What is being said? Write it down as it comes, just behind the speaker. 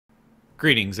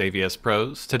Greetings AVS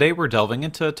pros. Today we're delving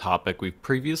into a topic we've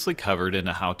previously covered in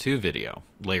a how-to video,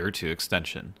 Layer 2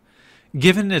 extension.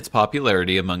 Given its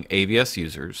popularity among AVS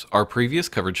users, our previous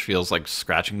coverage feels like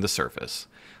scratching the surface.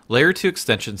 Layer 2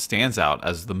 extension stands out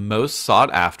as the most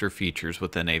sought-after features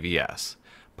within AVS,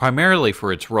 primarily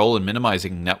for its role in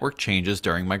minimizing network changes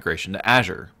during migration to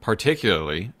Azure,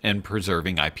 particularly in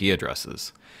preserving IP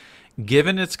addresses.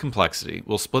 Given its complexity,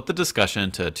 we'll split the discussion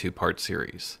into a two-part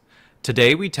series.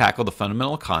 Today we tackle the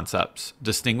fundamental concepts,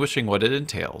 distinguishing what it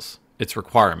entails, its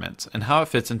requirements, and how it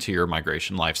fits into your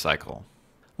migration lifecycle.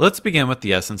 Let's begin with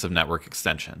the essence of network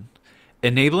extension.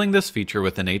 Enabling this feature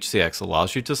within HCX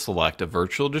allows you to select a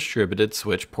virtual distributed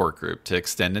switch port group to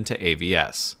extend into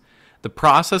AVS. The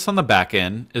process on the back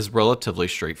end is relatively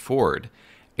straightforward.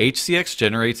 HCX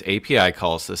generates API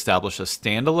calls to establish a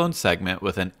standalone segment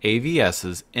within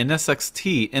AVS's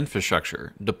NSXT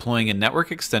infrastructure, deploying a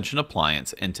network extension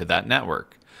appliance into that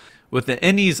network. With the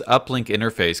NE's uplink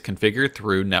interface configured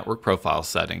through network profile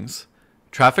settings,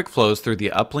 traffic flows through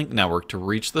the uplink network to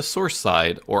reach the source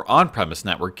side or on-premise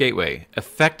network gateway,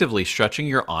 effectively stretching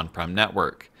your on-prem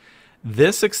network.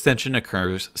 This extension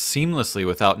occurs seamlessly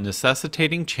without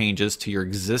necessitating changes to your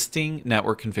existing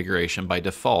network configuration by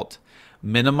default,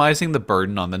 minimizing the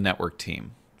burden on the network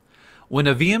team. When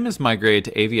a VM is migrated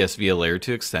to AVS via Layer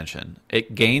 2 extension,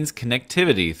 it gains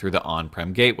connectivity through the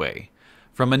on-prem gateway.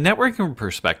 From a networking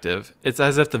perspective, it's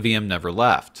as if the VM never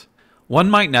left.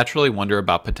 One might naturally wonder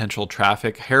about potential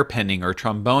traffic hairpinning or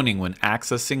tromboning when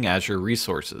accessing Azure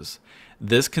resources.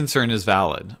 This concern is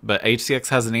valid, but HCX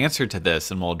has an answer to this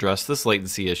and will address this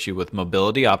latency issue with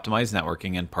mobility-optimized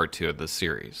networking in part 2 of this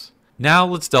series. Now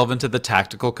let's delve into the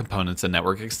tactical components of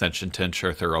network extension to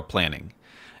ensure thorough planning.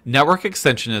 Network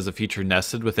extension is a feature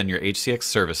nested within your HCX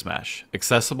service mesh,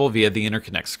 accessible via the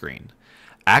interconnect screen.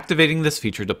 Activating this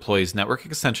feature deploys network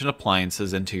extension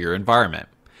appliances into your environment.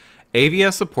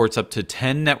 AVS supports up to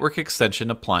 10 network extension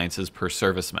appliances per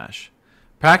service mesh.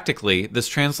 Practically, this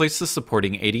translates to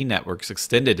supporting 80 networks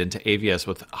extended into AVS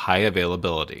with high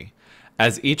availability,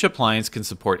 as each appliance can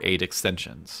support 8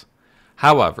 extensions.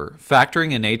 However,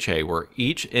 factoring in HA where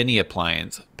each NE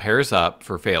appliance pairs up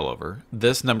for failover,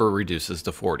 this number reduces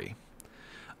to 40.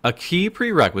 A key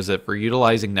prerequisite for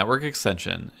utilizing network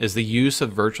extension is the use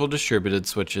of virtual distributed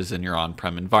switches in your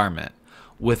on-prem environment.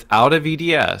 Without a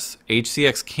VDS,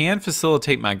 HCX can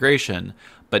facilitate migration,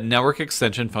 but network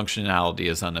extension functionality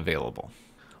is unavailable.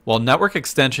 While network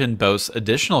extension boasts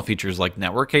additional features like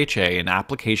network HA and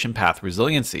application path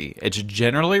resiliency, it's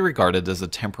generally regarded as a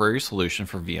temporary solution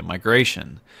for VM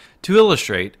migration. To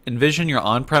illustrate, envision your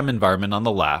on-prem environment on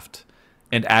the left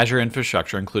and Azure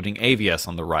infrastructure including AVS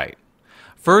on the right.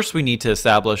 First, we need to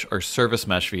establish our service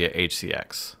mesh via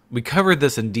HCX. We covered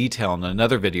this in detail in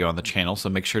another video on the channel, so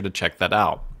make sure to check that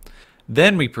out.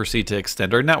 Then we proceed to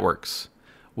extend our networks.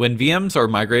 When VMs are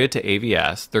migrated to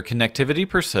AVS, their connectivity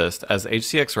persists as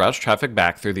HCX routes traffic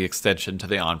back through the extension to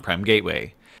the on-prem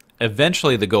gateway.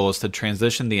 Eventually, the goal is to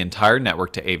transition the entire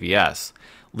network to AVS,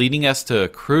 leading us to a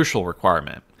crucial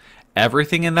requirement.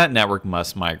 Everything in that network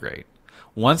must migrate.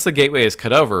 Once the gateway is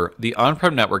cut over, the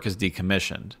on-prem network is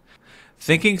decommissioned.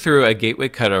 Thinking through a gateway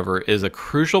cutover is a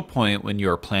crucial point when you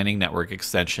are planning network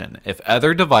extension. If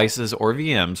other devices or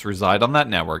VMs reside on that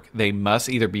network, they must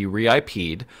either be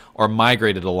re-IP'd or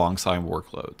migrated alongside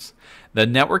workloads. The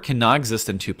network cannot exist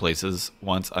in two places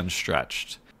once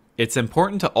unstretched. It's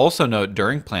important to also note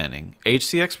during planning,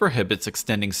 HCX prohibits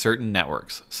extending certain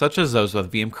networks, such as those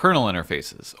with VM kernel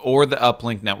interfaces or the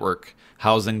uplink network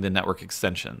housing the network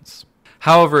extensions.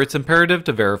 However, it's imperative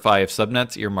to verify if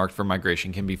subnets earmarked for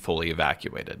migration can be fully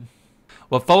evacuated.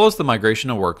 What follows the migration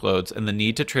of workloads and the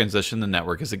need to transition the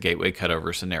network is a gateway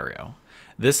cutover scenario.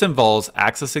 This involves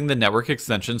accessing the network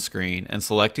extension screen and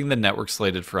selecting the network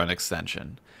slated for an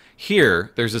extension. Here,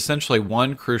 there's essentially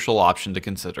one crucial option to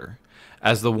consider.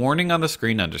 As the warning on the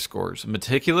screen underscores,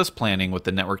 meticulous planning with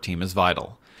the network team is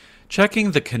vital.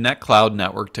 Checking the Connect Cloud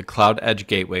Network to Cloud Edge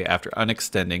Gateway after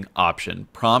unextending option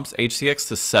prompts HCX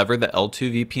to sever the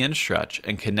L2 VPN stretch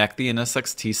and connect the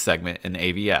NSXT segment in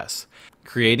AVS,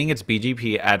 creating its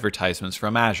BGP advertisements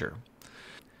from Azure.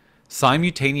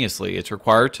 Simultaneously, it's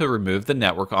required to remove the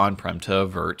network on-prem to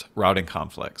avert routing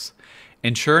conflicts.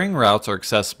 Ensuring routes are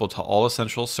accessible to all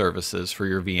essential services for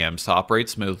your VMs to operate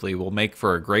smoothly will make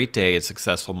for a great day of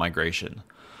successful migration.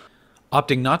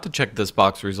 Opting not to check this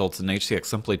box results in HCX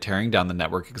simply tearing down the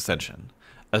network extension,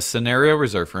 a scenario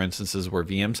reserved for instances where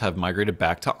VMs have migrated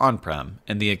back to on-prem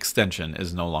and the extension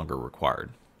is no longer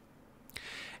required.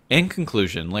 In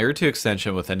conclusion, Layer 2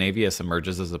 extension within AVS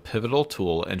emerges as a pivotal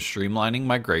tool in streamlining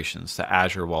migrations to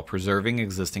Azure while preserving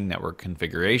existing network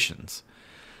configurations.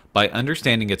 By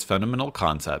understanding its fundamental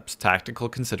concepts, tactical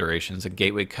considerations, and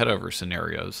gateway cutover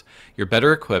scenarios, you're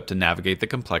better equipped to navigate the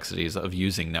complexities of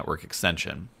using network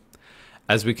extension.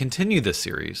 As we continue this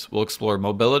series, we'll explore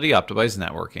mobility-optimized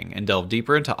networking and delve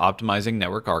deeper into optimizing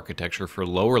network architecture for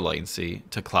lower latency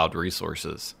to cloud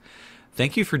resources.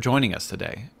 Thank you for joining us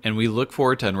today, and we look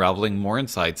forward to unraveling more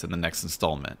insights in the next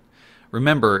installment.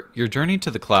 Remember, your journey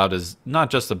to the cloud is not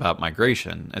just about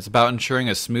migration, it's about ensuring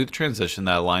a smooth transition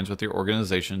that aligns with your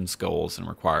organization's goals and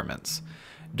requirements.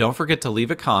 Don't forget to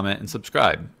leave a comment and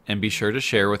subscribe, and be sure to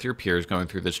share with your peers going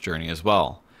through this journey as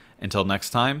well. Until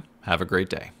next time, have a great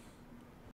day.